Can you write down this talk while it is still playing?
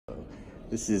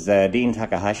This is Dean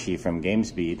Takahashi from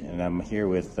GamesBeat, and I'm here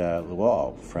with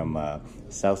Lual from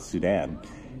South Sudan.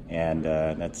 And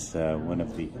that's one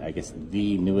of the, I guess,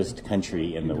 the newest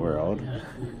country in the world.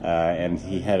 And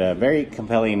he had a very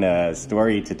compelling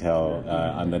story to tell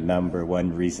on the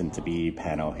 #1 reason to be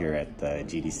panel here at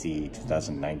GDC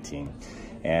 2019.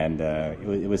 And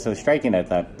it was so striking, I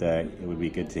thought it would be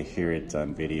good to hear it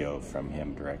on video from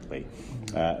him directly.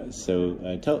 So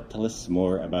tell us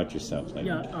more about yourself.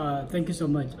 Thank you so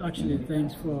much. Actually,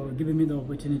 thanks for giving me the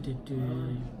opportunity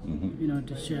to,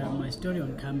 to share my story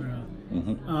on camera.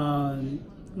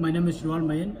 My name is Lual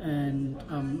Mayen, and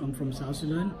I'm from South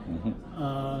Sudan.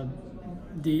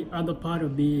 The other part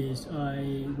of me is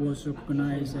I was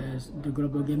recognized as the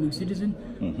Global Gaming Citizen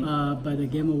by the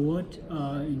Game Award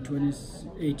in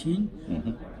 2018.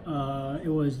 It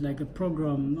was like a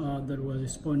program that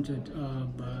was sponsored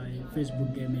by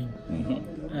Facebook Gaming.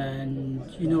 And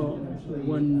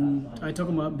when I talk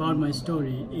about my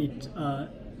story,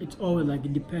 it's always like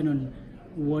it depends on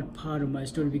what part of my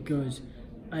story, because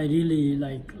I really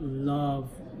love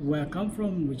where I come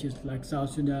from, which is like South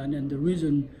Sudan, and the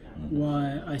reason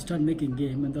why I started making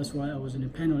game, and that's why I was in a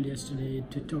panel yesterday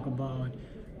to talk about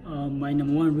my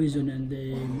 #1 reason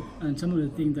and some of the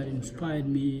things that inspired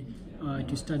me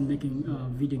to start making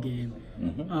video game.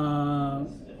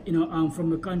 I'm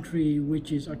from a country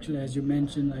which is actually, as you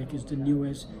mentioned, it's the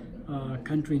newest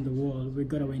country in the world. We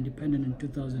got our independence in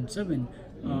 2007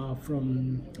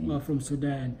 from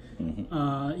Sudan.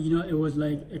 It was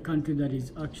like a country that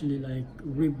is actually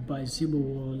ripped by civil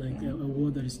war, a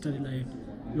war that started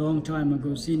long time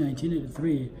ago, see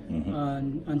 1983,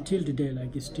 and until today,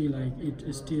 it's still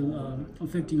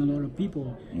affecting a lot of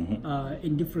people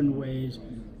in different ways.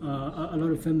 A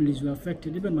lot of families were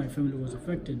affected. Even my family was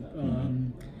affected.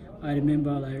 I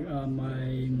remember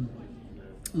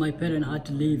my parents had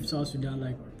to leave South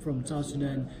Sudan, from South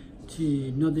Sudan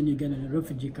to northern Uganda in a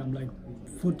refugee camp,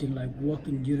 footing,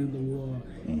 walking during the war,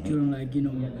 during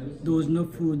there was no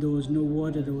food, there was no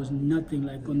water, there was nothing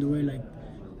on the way,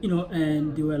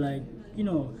 and they were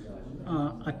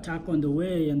attack on the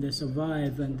way, and they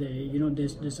survive, and they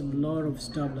there's a lot of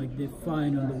stuff they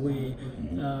find on the way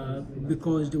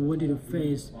because they wanted to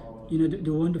face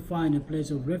they want to find a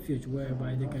place of refuge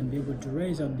whereby they can be able to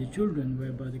raise up the children,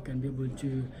 whereby they can be able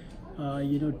to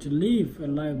to live a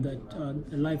life that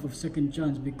a life of second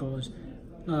chance, because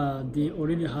they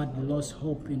already had lost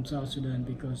hope in South Sudan,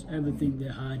 because everything they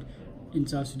had in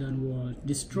South Sudan was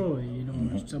destroyed.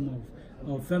 Some of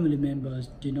our family members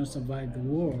did not survive the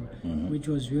war, which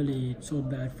was really so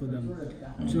bad for them.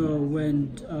 So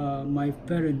when my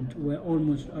parents were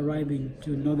almost arriving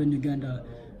to northern Uganda,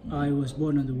 I was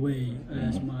born on the way,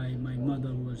 as my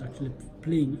mother was actually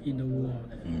fleeing in the war,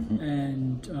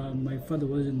 and my father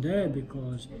wasn't there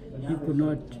because he could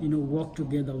not walk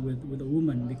together with a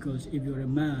woman, because if you're a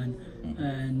man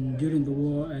and during the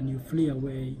war and you flee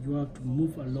away, you have to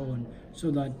move alone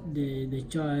so that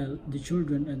the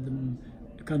children and them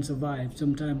can survive.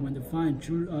 Sometimes when they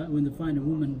find a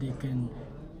woman,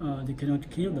 they cannot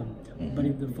kill them, but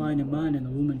if they find a man and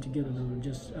a woman together, they will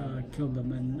just kill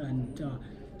them. And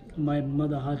my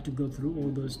mother had to go through all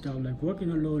those stuff, working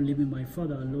alone, leaving my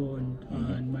father alone,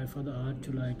 and my father had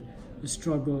to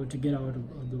struggle to get out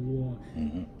of the war.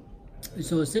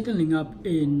 So settling up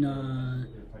in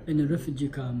a refugee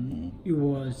camp, it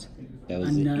was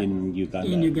in Uganda.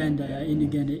 In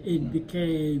Uganda, it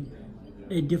became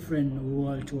a different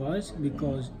world to us,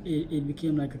 because it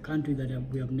became like a country that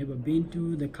we have never been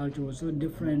to. The culture was so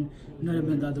different. Not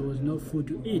even that, there was no food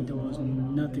to eat. There was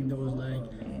nothing. There was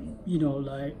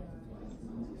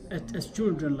as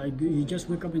children, you just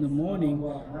wake up in the morning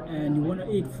and you want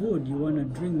to eat food, you want to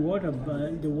drink water,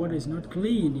 but the water is not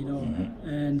clean,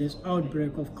 and there's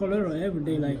outbreak of cholera every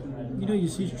day. You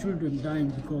see children dying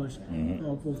because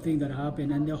of things that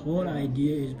happen, and the whole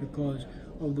idea is because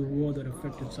of the war that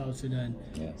affected South Sudan.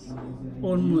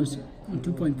 Almost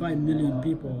 2.5 million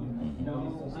people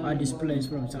are displaced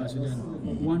from South Sudan.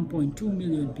 1.2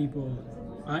 million people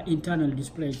are internally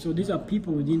displaced. So these are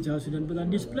people within South Sudan but are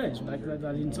displaced, like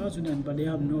in South Sudan, but they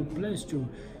have no place to.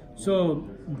 So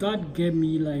that gave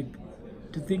me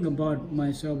to think about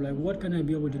myself, what can I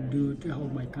be able to do to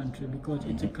help my country, because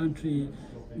it's a country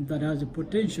that has a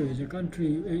potential. It's a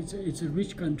country, it's a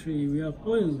rich country. We have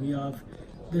oil,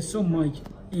 there's so much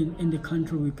in the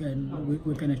country we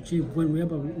can achieve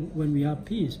when we have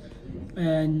peace.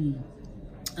 And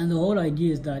the whole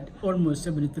idea is that almost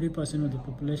 73% of the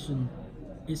population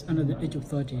is under the age of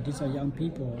 30. These are young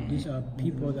people. These are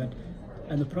people that,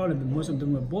 and the problem is most of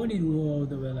them were born in war.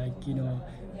 They were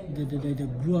they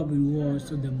grew up in war,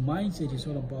 so the mindset is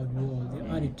all about war. The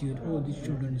attitude, all these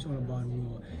children is all about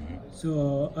war.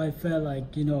 So I felt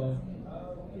like,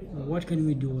 what can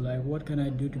we do? Like, what can I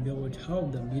do to be able to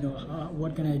help them?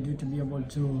 What can I do to be able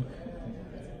to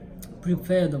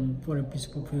prepare them for a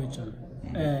peaceful future?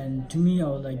 And to me, I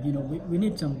was like, we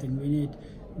need something.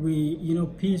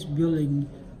 Peace building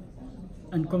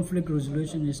and conflict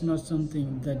resolution is not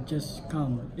something that just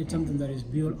comes. It's something that is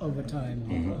built over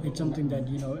time. It's something that,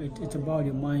 it's about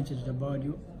your mindset, it's about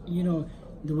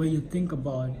the way you think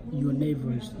about your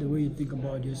neighbors, the way you think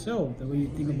about yourself, the way you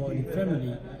think about your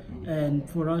family. And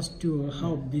for us to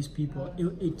help these people,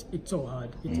 it's so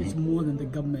hard. It's more than the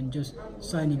government just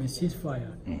signing a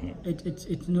ceasefire.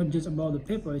 It's not just about the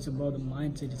paper, it's about the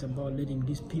mindset, it's about letting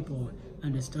these people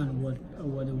understand what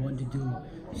they want to do.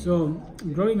 So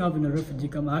growing up in a refugee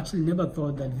camp, I actually never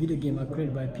thought that video games are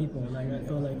created by people. Like, I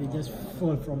thought like they just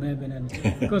fall from heaven, and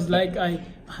because like I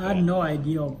had no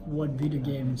idea of what video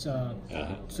games are.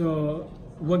 So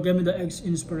what gave me the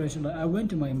inspiration, like, I went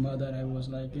to my mother and I was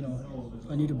like,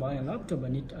 I need to buy a laptop, I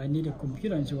need a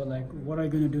computer. And she was like, what are you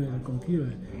going to do with a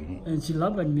computer? And she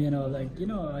laughed at me, and I was like,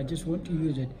 I just want to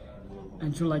use it.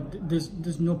 And so like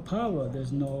there's no power,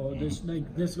 there's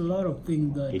a lot of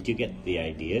things that. Did you get the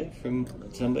idea from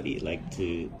somebody, like,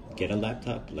 to get a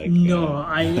laptop? Like, no,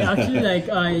 I actually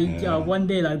one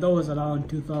day, like, that was around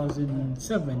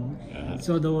 2007.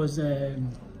 So there was a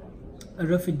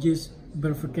refugees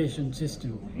verification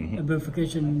system, a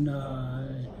verification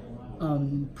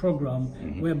program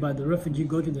whereby the refugee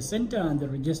go to the center and they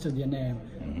register their name.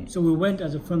 So we went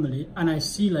as a family, and I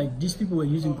see like these people were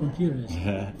using computers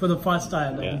for the first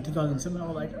time, like in 2007. I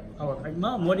was like,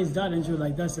 Mom, what is that? And she was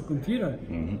like, that's a computer.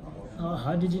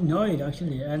 How did you know it,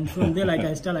 actually? And from there, like,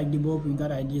 I started like developing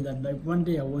that idea that like one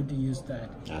day I want to use that.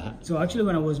 So actually,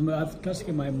 when I was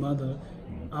asking my mother,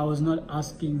 I was not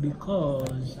asking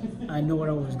because I know what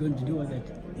I was going to do with it.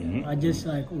 I just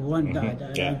like want that.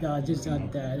 I just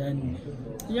had that, and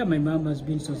yeah, my mom has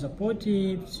been so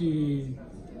supportive. She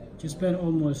spent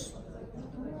almost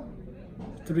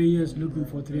 3 years looking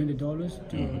for $300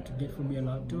 to get for me a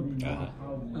laptop.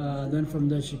 Then from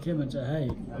there she came and said, "Hey,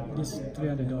 this is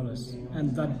 $300,"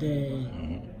 and that day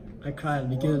I cried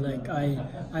because like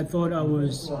I thought I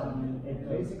was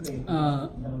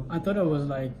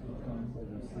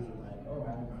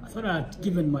I had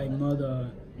given my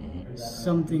mother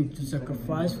something to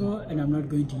sacrifice for, and I'm not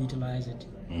going to utilize it.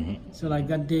 So like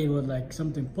that day was like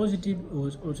something positive, it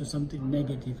was also something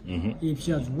negative. If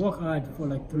she has worked hard for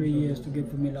like 3 years to get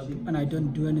for me laptop and I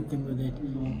don't do anything with it,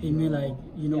 it means like,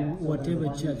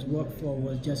 whatever she has worked for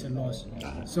was just a loss.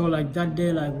 So like that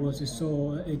day like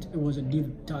it was a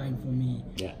deep time for me,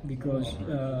 because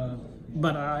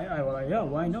but I was like, yeah,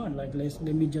 why not? Like, let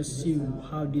me just see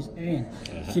how this ends.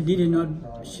 She did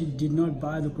not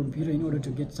buy the computer in order to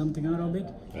get something out of it.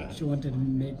 She wanted to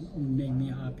make me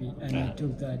happy, and I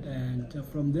took that. And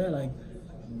from there, like,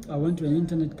 I went to an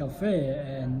internet cafe,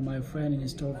 and my friend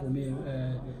installed for me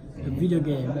a video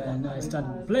game, and I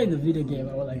started playing the video game.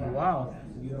 I was like, wow.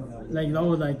 Like, that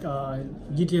was like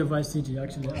GTA Vice City,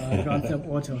 actually, Grand Theft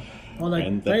Auto. I was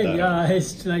like, playing,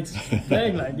 it's like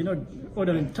playing, like,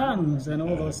 ordering tongues and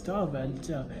all those stuff, and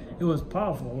it was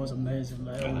powerful. It was amazing.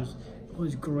 Like, it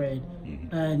was great.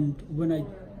 And when I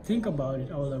think about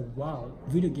it, I was like, wow,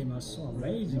 video games are so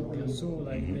amazing. They're so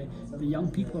like the young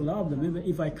people love them. Even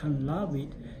if I can't love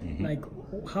it, like,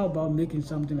 how about making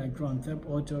something like Grand Theft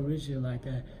Auto, which is like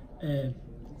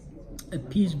a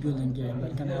peace building game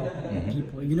that can help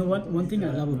people. You know what? One thing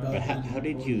I love about it. How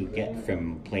did you get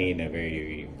from playing a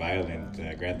very violent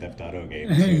Grand Theft Auto game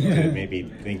to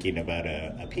maybe thinking about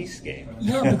a peace game?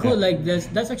 Yeah, because like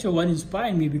that's actually what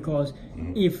inspired me, because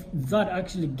if that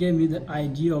actually gave me the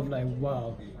idea of like,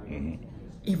 wow,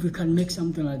 if we can make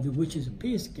something like this, which is a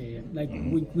peace game, like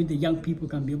with the young people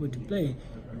can be able to play.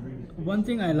 One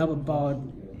thing I love about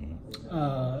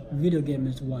video game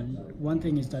is one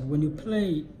thing is that when you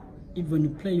play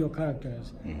your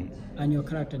characters and your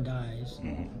character dies,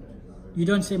 you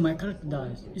don't say my character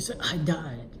dies. You say I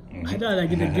died. I died,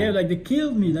 like in the game, like they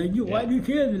killed me. Like, why do you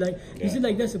kill me? Like, you see,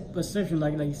 like that's a perception,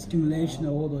 like stimulation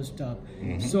or all those stuff.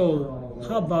 So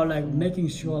how about like making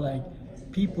sure like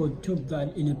people took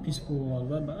that in a peaceful world?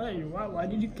 But hey, why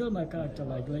did you kill my character?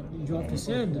 Like you have to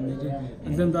save them.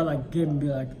 And then that like gave me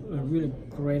like a really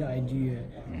great idea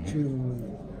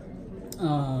to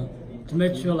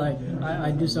make sure like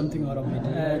I do something out of it.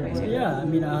 And yeah, I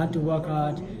mean, I had to work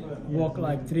hard,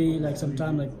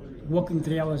 sometimes like working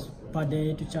 3 hours per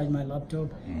day to charge my laptop,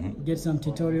 get some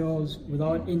tutorials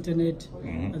without internet,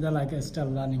 and then like I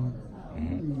started learning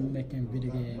making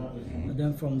video game. And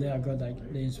then from there I got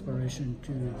like the inspiration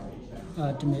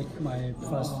to make my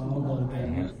first mobile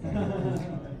game.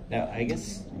 Now, I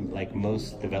guess like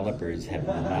most developers have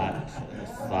not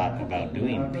thought about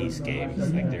doing peace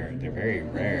games. Like they're very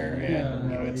rare, and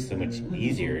you know it's so much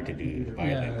easier to do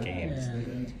violent games.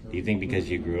 Do you think because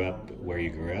you grew up where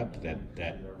you grew up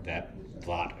that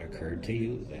thought occurred to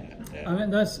you? I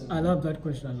mean, I love that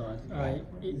question a lot.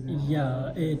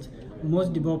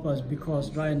 Most developers,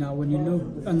 because right now when you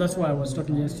look, and that's why I was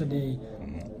talking yesterday.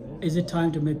 Is it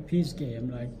time to make peace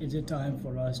game? Like, is it time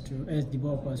for us to, as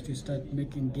developers, to start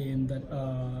making games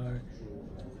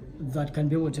that can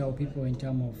be able to help people in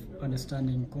terms of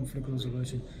understanding conflict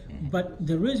resolution? But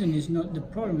the reason is not, the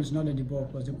problem is not the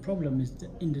developers. The problem is the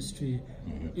industry,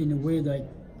 in a way that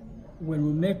when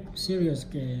we make serious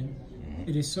game,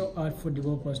 it is so hard for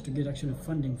developers to get actually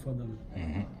funding for them,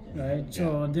 right?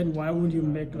 So then why would you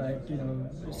make like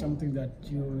something that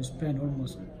you spend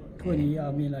almost 20,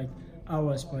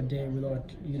 hours per day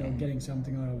without getting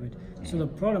something out of it? So the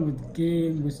problem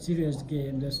with serious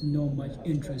game, there's no much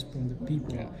interest from the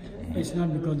people. It's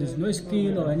not because there's no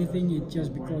skill or anything, it's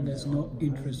just because there's no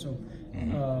interest of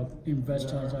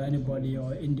investors or anybody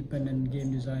or independent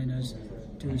game designers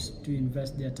to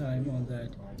invest their time on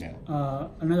that.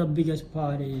 Another biggest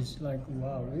part is like,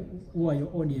 wow, who are your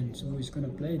audience? Who is going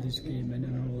to play this game and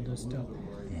all that stuff?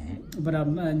 But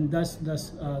and that's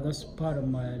part of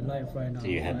my life right now. So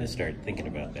you had to start thinking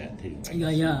about that too.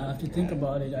 I have to think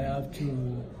about it. I have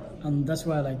to, and that's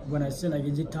why like when I say like,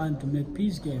 is it time to make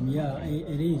peace game? Yeah,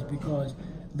 it is, because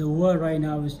the world right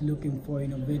now is looking for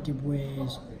innovative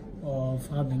ways of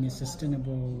having a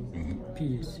sustainable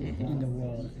peace in the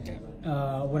world.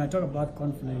 When I talk about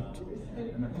conflict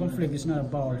is not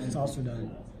about South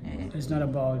Sudan. It's not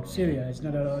about Syria. It's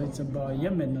about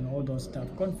Yemen and all those stuff.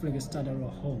 Conflict started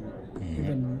at home,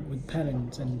 even with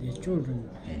parents and their children.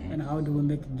 And how do we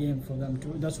make a game for them to?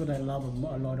 That's what I love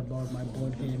a lot about my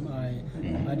board game.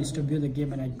 I distribute the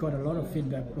game, and I got a lot of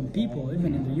feedback from people,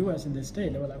 even in the U.S. and the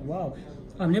States. They were like, "Wow,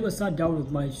 I've never sat down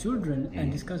with my children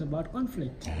and discuss about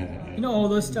conflict." All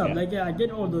those stuff. Like, I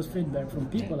get all those feedback from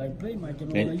people. Like, play my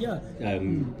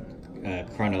game.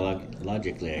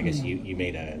 Chronologically, I guess you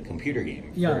made a computer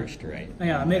game first, right?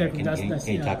 I made a. Can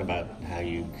you talk about how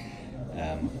you?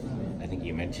 I think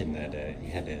you mentioned that you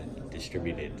had to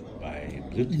distribute it by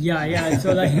Bluetooth.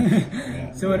 So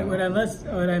like,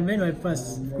 when I made my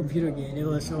first computer game, it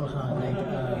was so hard.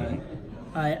 Like,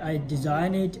 I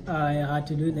designed it. I had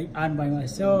to do it like by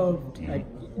myself, like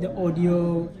the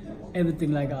audio,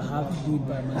 everything. Like I have to do it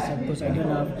by myself because I don't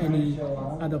have any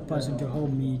other person to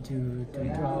help me to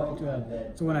have.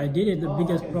 So when I did it, the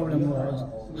biggest problem was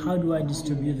how do I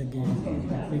distribute the game,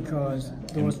 because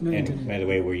there was no internet. By the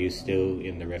way, were you still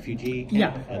in the refugee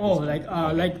camp?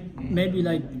 Maybe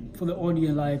like for the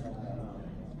audience, like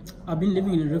I've been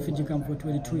living in a refugee camp for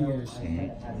 22 years.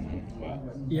 Wow.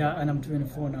 Yeah, and I'm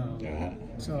 24 now.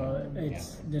 So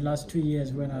it's the last 2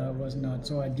 years when I was not.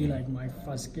 So I did like my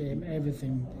first game,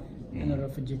 everything in a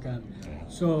refugee camp.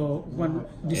 So when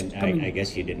this I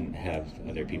guess you didn't have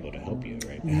other people to help you,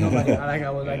 right? Nobody. I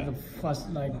was like the first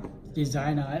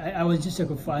designer. I was just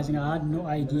sacrificing. I had no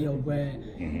idea where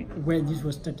this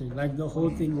was taking. Like the whole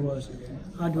thing was,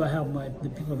 how do I help the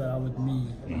people that are with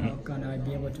me? How can I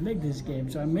be able to make this game?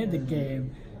 So I made the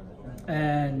game,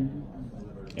 and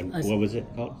what was it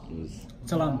called? It was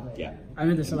Salaam. Yeah. I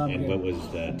made the Salaam game. game. What was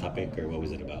the topic, or what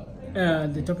was it about?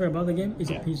 The topic about the game is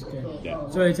a peace game.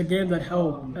 So it's a game that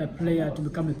helps a player to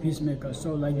become a peacemaker.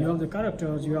 So like you have the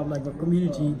characters, you have like the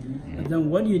community, and then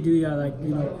what you do, you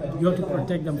have to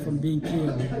protect them from being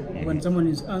killed. When someone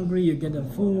is hungry, you get them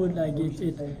food. Like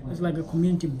it's like a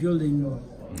community building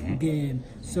game.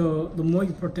 So the more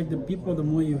you protect the people, the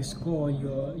more you score.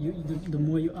 The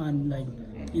more you earn, like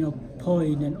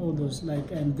point and all those,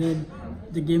 like, and then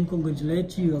the game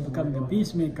congratulates you on becoming a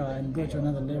peacemaker and go to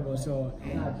another level. So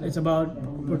it's about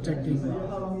protecting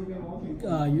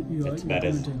your It's about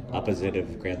as opposite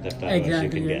of Grand Theft Auto exactly. as you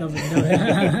can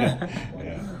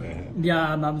get.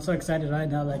 I'm so excited right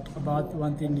now. Like about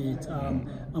one thing is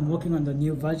I'm working on the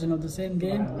new version of the same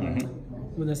game.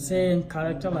 With the same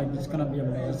character. Like it's gonna be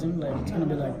amazing. Like it's gonna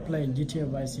be like playing GTA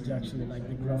Vice City, actually, like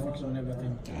the graphics and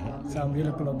everything. So I'm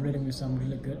really collaborating with some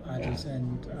really good artists,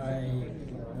 and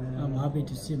I'm happy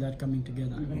to see that coming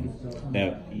together.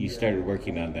 Now you started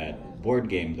working on that board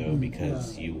game though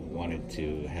because you wanted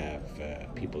to have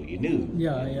people you knew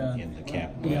in the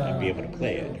camp be able to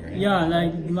play it, right? Yeah,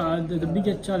 like the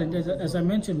biggest challenge, as I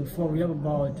mentioned before, we have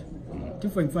about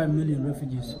 2.5 million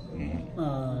refugees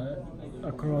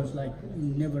across like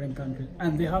neighboring countries,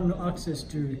 and they have no access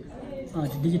to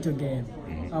to digital game.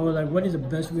 I was like, what is the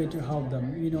best way to help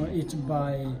them? You know, it's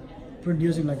by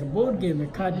producing like a board game, a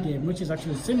card game, which is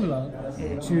actually similar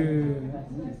to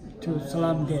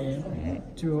Salaam game,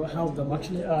 to help them.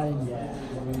 Actually,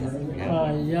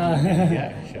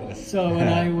 So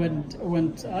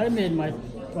when I made my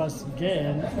first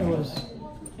game, it was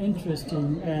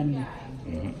interesting, and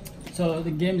so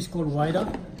the game is called Wahda.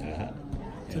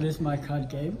 So this is my card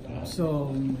game.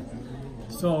 So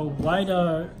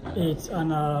Wahda, it's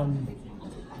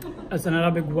an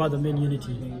Arabic word, the main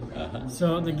unity.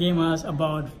 So the game has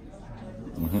about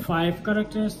 5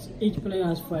 characters. Each player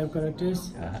has 5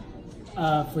 characters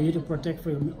for you to protect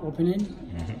from your opponent.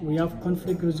 We have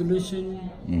conflict resolution.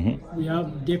 We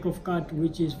have deck of cards,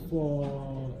 which is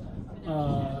for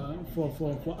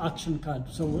action card.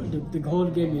 So the whole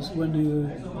game is when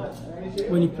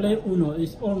you play Uno,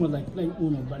 it's almost like playing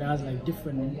Uno, but it has like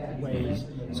different ways.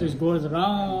 So it goes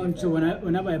around. So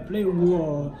whenever I play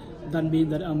war, that means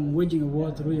that I'm waging a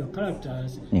war through your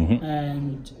characters.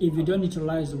 And if you don't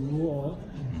neutralize the war,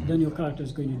 then your character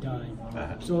is going to die.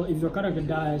 So if your character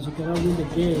dies, you cannot win the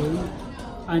game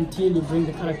until you bring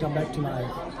the character back to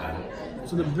life.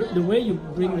 So the way you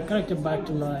bring the character back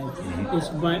to life is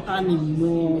by earning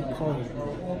more points.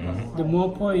 The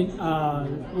more points are,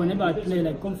 whenever I play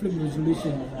like conflict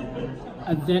resolution,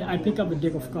 and then I pick up a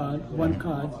deck of cards, one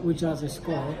card, which has a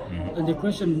score, and the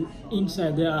question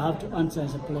inside there I have to answer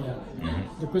as a player.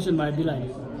 The question might be like,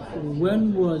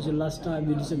 when was the last time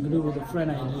you disagreed with a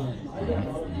friend idea?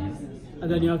 And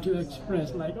then you have to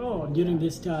express like, oh, during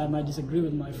this time I disagree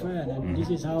with my friend, and this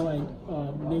is how I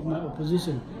make my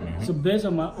opposition. So based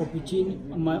on my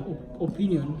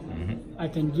opinion, I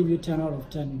can give you 10 out of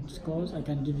 10 scores. I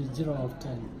can give you 0 out of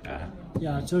 10.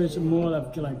 Yeah, so it's more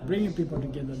of like bringing people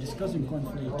together, discussing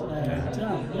conflict.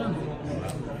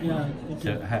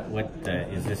 So what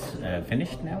is this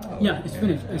finished now? Or? Yeah, it's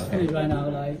finished. It's finished right now.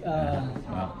 Like,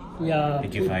 yeah.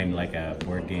 Did you find like a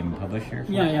board game publisher?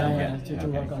 For to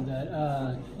work on that.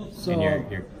 So and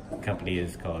your company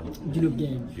is called Junub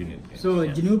Games. Junub Games. So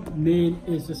Junub Mayen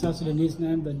is the South Sudanese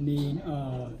name that mean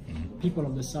people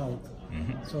of the South.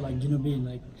 So like Junubin,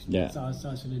 like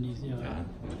South Sudanese.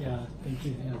 Thank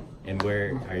you. And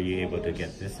where are you able to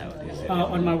get this out? Is it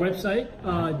on my website,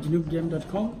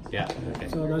 junubgame.com. Yeah. Okay.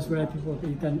 So that's where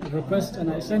you can request,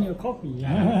 and I send you a copy.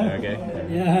 Okay.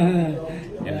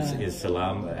 And is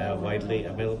Salaam widely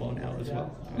available now as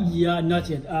well? Yeah, not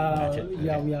yet. Okay.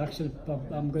 Yeah, we actually.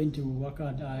 I'm going to work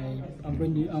out.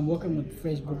 I'm working with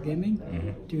Facebook Gaming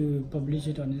to publish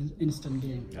it on Instant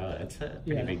Game. Oh, that's a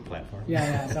pretty big platform.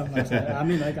 Something like that. I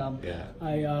mean, like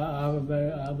I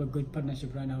have a good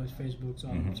partnership right now with Facebook, so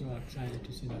I'm so excited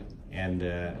to see that. And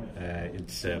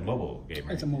it's a mobile game,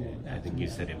 right? It's a mobile. I think you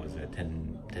said it was a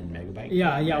 10 megabyte.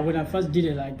 Yeah. When I first did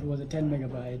it, like it was a 10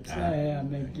 megabytes.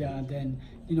 Then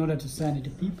in order to send it to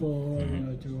people,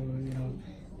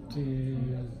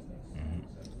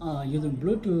 using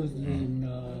Bluetooth, using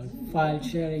file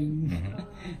sharing.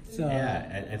 So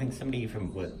I think somebody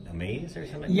from Amaze or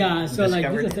something. Yeah, so like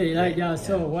this is the thing.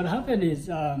 So what happened is,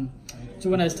 so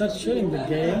when I started sharing the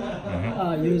game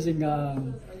using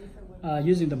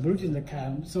the Bluetooth in the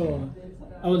cam, so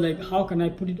I was like, how can I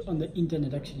put it on the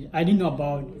internet? Actually, I didn't know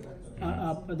about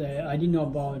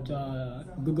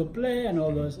Google Play and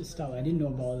all those stuff. I didn't know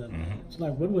about them. So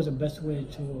like, what was the best way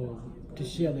to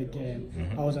share the game?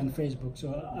 I was on Facebook, so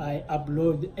I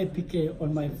upload the APK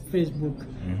on my Facebook.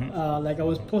 Like I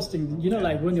was posting,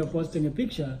 like when you're posting a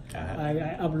picture,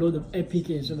 I upload the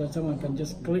APK so that someone can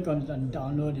just click on it and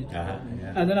download it.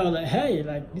 And then I was like, hey,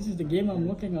 like this is the game I'm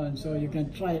working on, so you can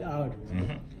try it out.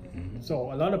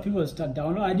 So a lot of people start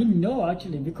downloading. I didn't know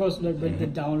actually, because like when they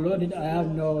download it, I have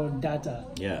no data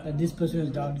that this person is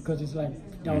down, because it's like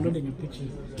downloading a picture.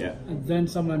 And then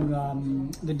someone,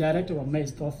 the director of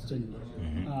Maze Thorsten,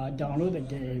 downloaded the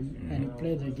game and he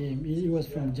played the game. He was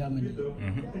from Germany,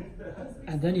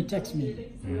 and then he texted me.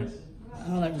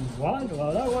 I'm like, what?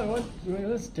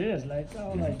 What's this? Like,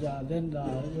 then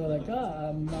you were like,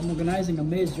 I'm organizing a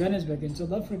Maze Johannesburg in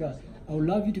South Africa. I would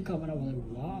love you to come. And I was like,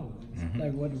 wow.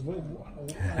 Like, what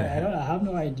I have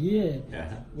no idea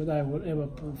whether I would ever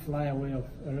fly away of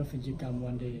a refugee camp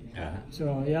one day.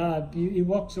 So he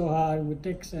worked so hard with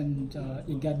text, and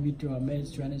he got me to a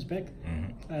Maze Johannesburg.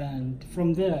 And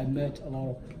from there I met a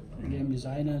lot of game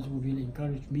designers who really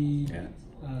encouraged me.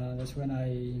 That's when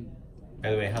By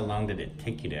the way, how long did it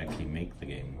take you to actually make the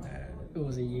game? It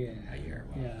was a year. A year.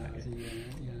 Wow. It was a year.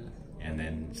 And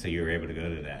then, so you were able to go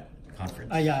to that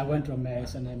conference. Yeah, I went to a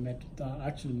mess and I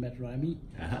actually met Rami.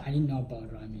 I didn't know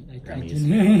about Rami.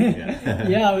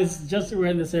 Yeah, I was just we're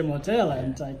in the same hotel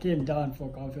and I came down for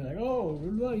coffee. Like, oh,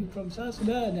 Lual, you from South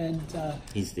Sudan? And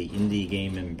he's the indie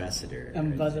game ambassador.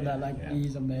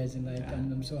 He's amazing.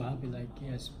 And I'm so happy. He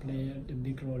has played a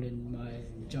big role in my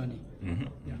journey.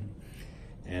 Yeah.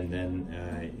 And then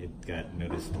it got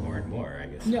noticed more and more, I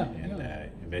guess.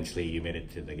 Eventually you made it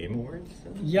to the Game Awards?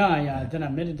 Yeah. Then I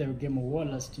made it to the Game Award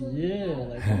last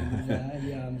year.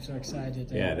 I'm so excited.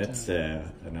 That's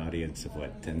an audience of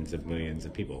what, tens of millions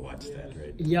of people watch that,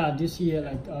 right? Yeah, this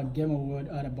year, Game Award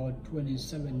had about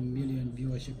 27 million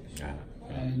viewership.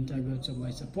 And I got so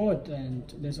much support, and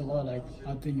there's a lot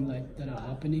other things that are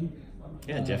happening.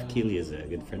 Yeah, Jeff Keighley is a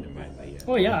good friend of mine. I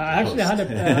actually had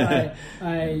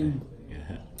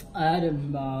I had a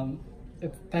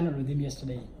panel with him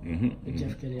yesterday. With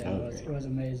Jeff Keighley. It was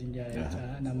amazing.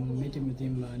 And I'm meeting with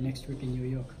him next week in New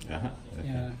York.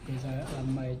 Because I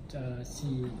might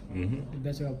see the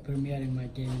best way of premiering my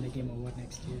game in the Game Award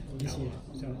this year.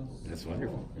 So that's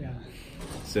wonderful. Yeah.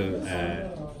 So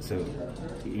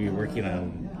you're working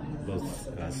on both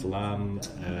Salaam.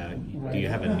 Do you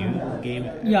have a new game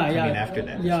coming after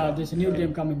that? Yeah, there's a new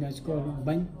game coming. It's called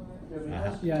Bang.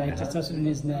 It's a South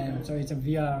Sudanese name, so it's a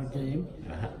VR game,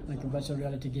 like a virtual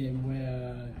reality game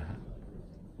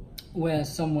where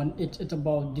it's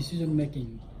about decision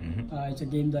making. It's a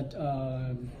game that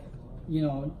on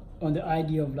the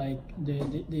idea of the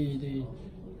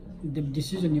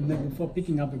decision you make before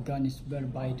picking up a gun is very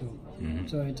vital.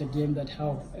 So it's a game that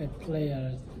helps a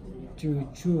player to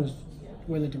choose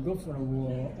whether to go for a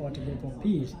war or to go for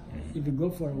peace. If you go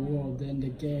for a war, then the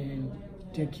game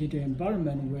take you to an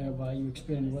environment whereby you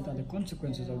experience what are the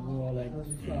consequences of war,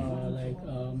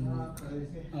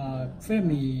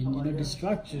 famine,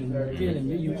 destruction, killing.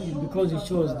 Because it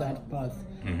shows that path.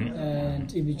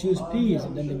 And if you choose peace,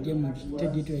 then the game will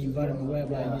take you to an environment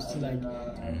whereby you see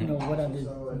what are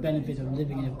the benefits of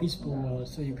living in a peaceful world.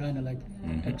 So you kind of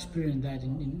experience that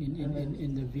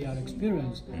in the VR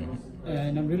experience.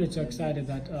 And I'm really so excited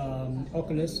that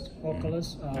Oculus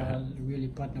really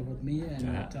partnered with me, and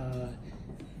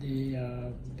they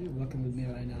are working with me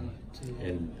right now.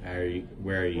 And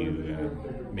where are you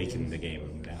making the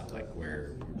game now?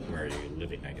 Where are you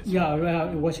living, I guess? Yeah,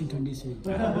 Washington, D.C.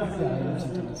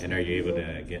 Washington, D.C. And are you able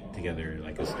to get together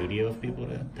a studio of people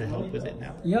to help with it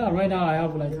now? Yeah, right now I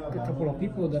have a couple of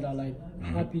people that are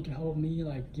happy to help me,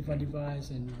 give advice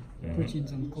and put in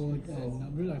some code, and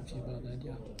I'm really happy about that.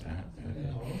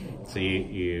 So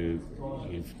you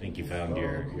think you found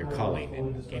your calling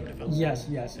in game development? Yes.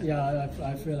 Yeah,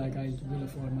 I feel like I really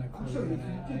found my calling,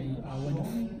 and I want to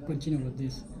continue with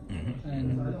this.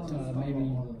 And maybe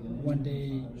one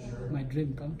day my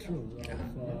dream come true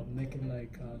of making the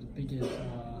biggest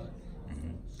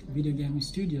video game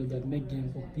studio that make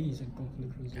game for peace and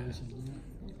conflict resolution.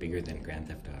 Bigger than Grand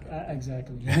Theft Auto.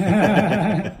 Exactly.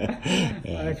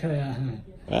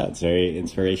 It's very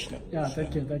inspirational. Yeah,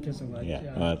 thank you so much.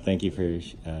 Thank you for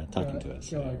talking to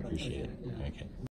us. You're welcome. Appreciate it. Okay.